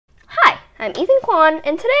I'm Ethan Kwan,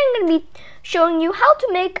 and today I'm going to be showing you how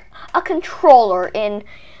to make a controller in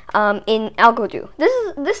Algodoo.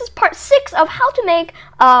 This is part 6 of how to make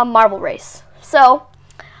a marble race. So,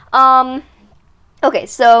 okay,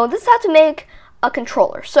 so this is how to make a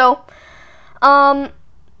controller. So,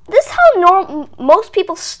 this is how most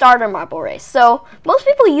people start a marble race. So, most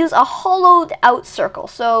people use a hollowed out circle.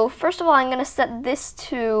 So, first of all, I'm going to set this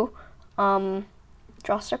to draw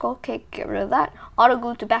a circle. Okay, get rid of that. Auto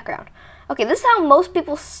glue to background. Okay, this is how most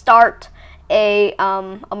people start a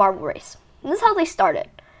marble race. And this is how they start it.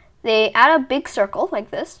 They add a big circle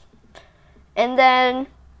like this, and then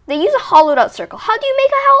they use a hollowed out circle. How do you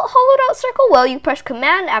make a hollowed out circle? Well, you press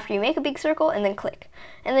Command after you make a big circle, and then click,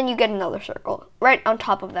 and then you get another circle right on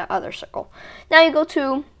top of that other circle. Now you go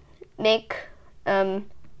to make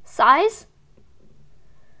size.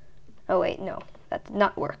 Oh wait, no, that did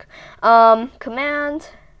not work.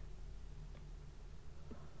 Command.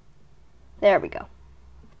 There we go.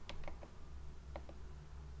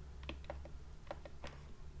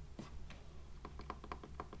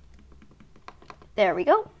 There we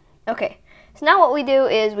go. Okay, so now what we do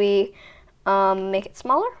is we make it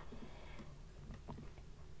smaller.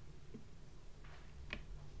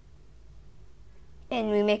 And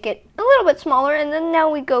we make it a little bit smaller, and then now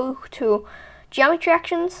we go to geometry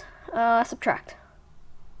actions, subtract.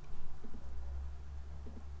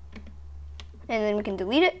 And then we can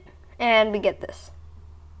delete it, and we get this.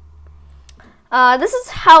 This is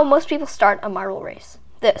how most people start a marble race.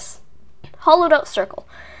 This hollowed out circle.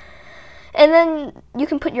 And then you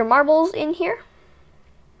can put your marbles in here,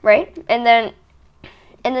 right? And then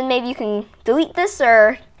maybe you can delete this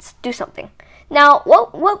or do something. Now,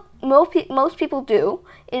 what most people do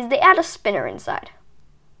is they add a spinner inside.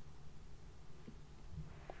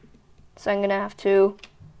 So I'm going to have to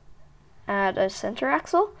add a center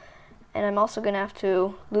axle, and I'm also going to have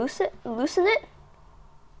to loosen it.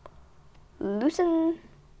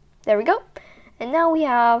 There we go. And now we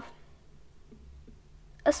have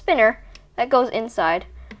a spinner that goes inside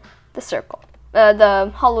the circle,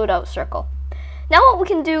 the hollowed out circle. Now what we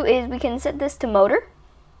can do is we can set this to motor,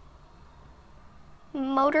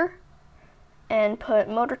 and put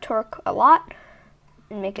motor torque a lot,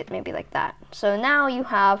 and make it maybe like that. So now you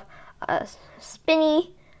have a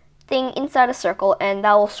spinny thing inside a circle, and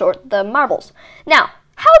that will sort the marbles. Now,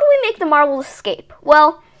 how do we make the marbles escape?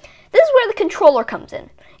 Well, this is where the controller comes in.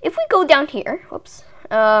 If we go down here, whoops,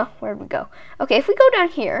 where'd we go? Okay, if we go down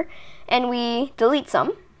here and we delete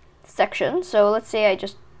some section, so let's say I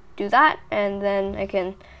just do that, and then I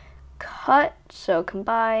can cut, so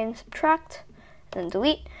combine, subtract, and then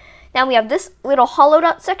delete. Now we have this little hollowed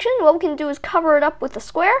out section. What we can do is cover it up with a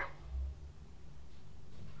square,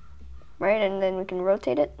 right, and then we can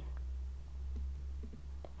rotate it.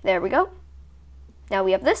 There we go. Now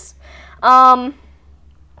we have this. Can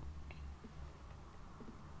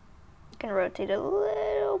rotate it a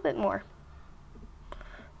little bit more.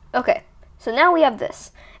 Okay, so now we have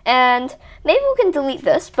this, and maybe we can delete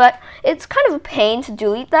this, but it's kind of a pain to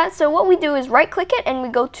delete that. So what we do is right click it, and we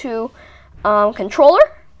go to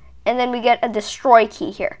controller, and then we get a destroy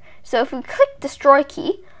key here. So if we click destroy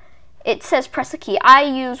key, it says press a key. I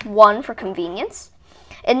use 1 for convenience,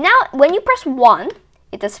 and now when you press 1,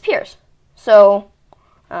 it disappears. So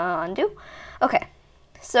undo. Okay,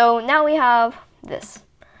 so now we have this.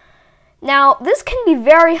 Now, this can be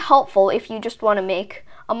very helpful if you just want to make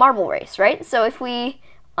a marble race, right? So if we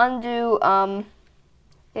undo,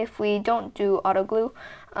 if we don't do auto glue,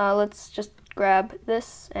 let's just grab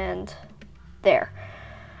this and there.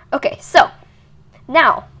 Okay, so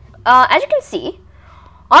now, as you can see,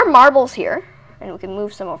 our marbles here, and we can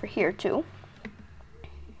move some over here too,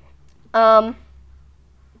 our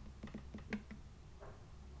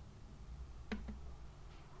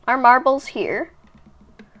marbles here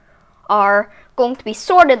are going to be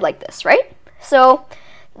sorted like this, right? So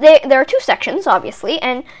there are 2 sections, obviously,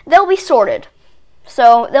 and they'll be sorted.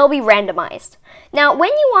 So they'll be randomized. Now, when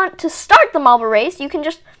you want to start the marble race, you can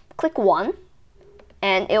just click 1,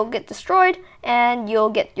 and it'll get destroyed, and you'll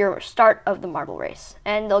get your start of the marble race,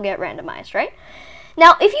 and they'll get randomized, right?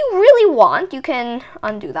 Now, if you really want, you can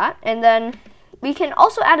undo that, and then we can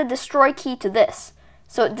also add a destroy key to this,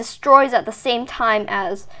 so it destroys at the same time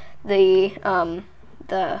as the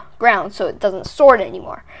ground, so it doesn't sort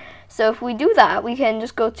anymore. So if we do that, we can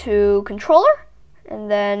just go to controller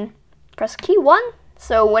and then press key 1.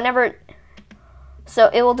 So so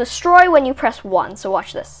it will destroy when you press 1. So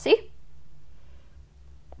watch this. See?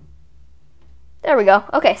 There we go.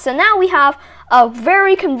 Okay, so now we have a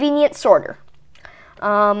very convenient sorter.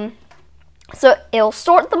 So it'll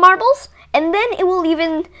sort the marbles, and then it will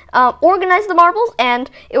even organize the marbles, and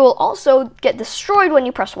it will also get destroyed when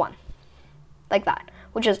you press 1. Like that,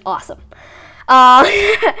 which is awesome.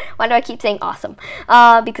 Why do I keep saying awesome?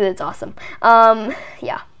 Because it's awesome.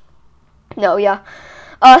 Yeah. No, yeah.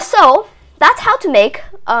 So, that's how to make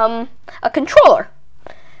a controller.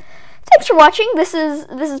 Thanks for watching. This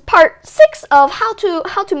is part 6 of how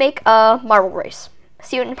to make a marble race.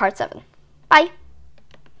 See you in part 7. Bye.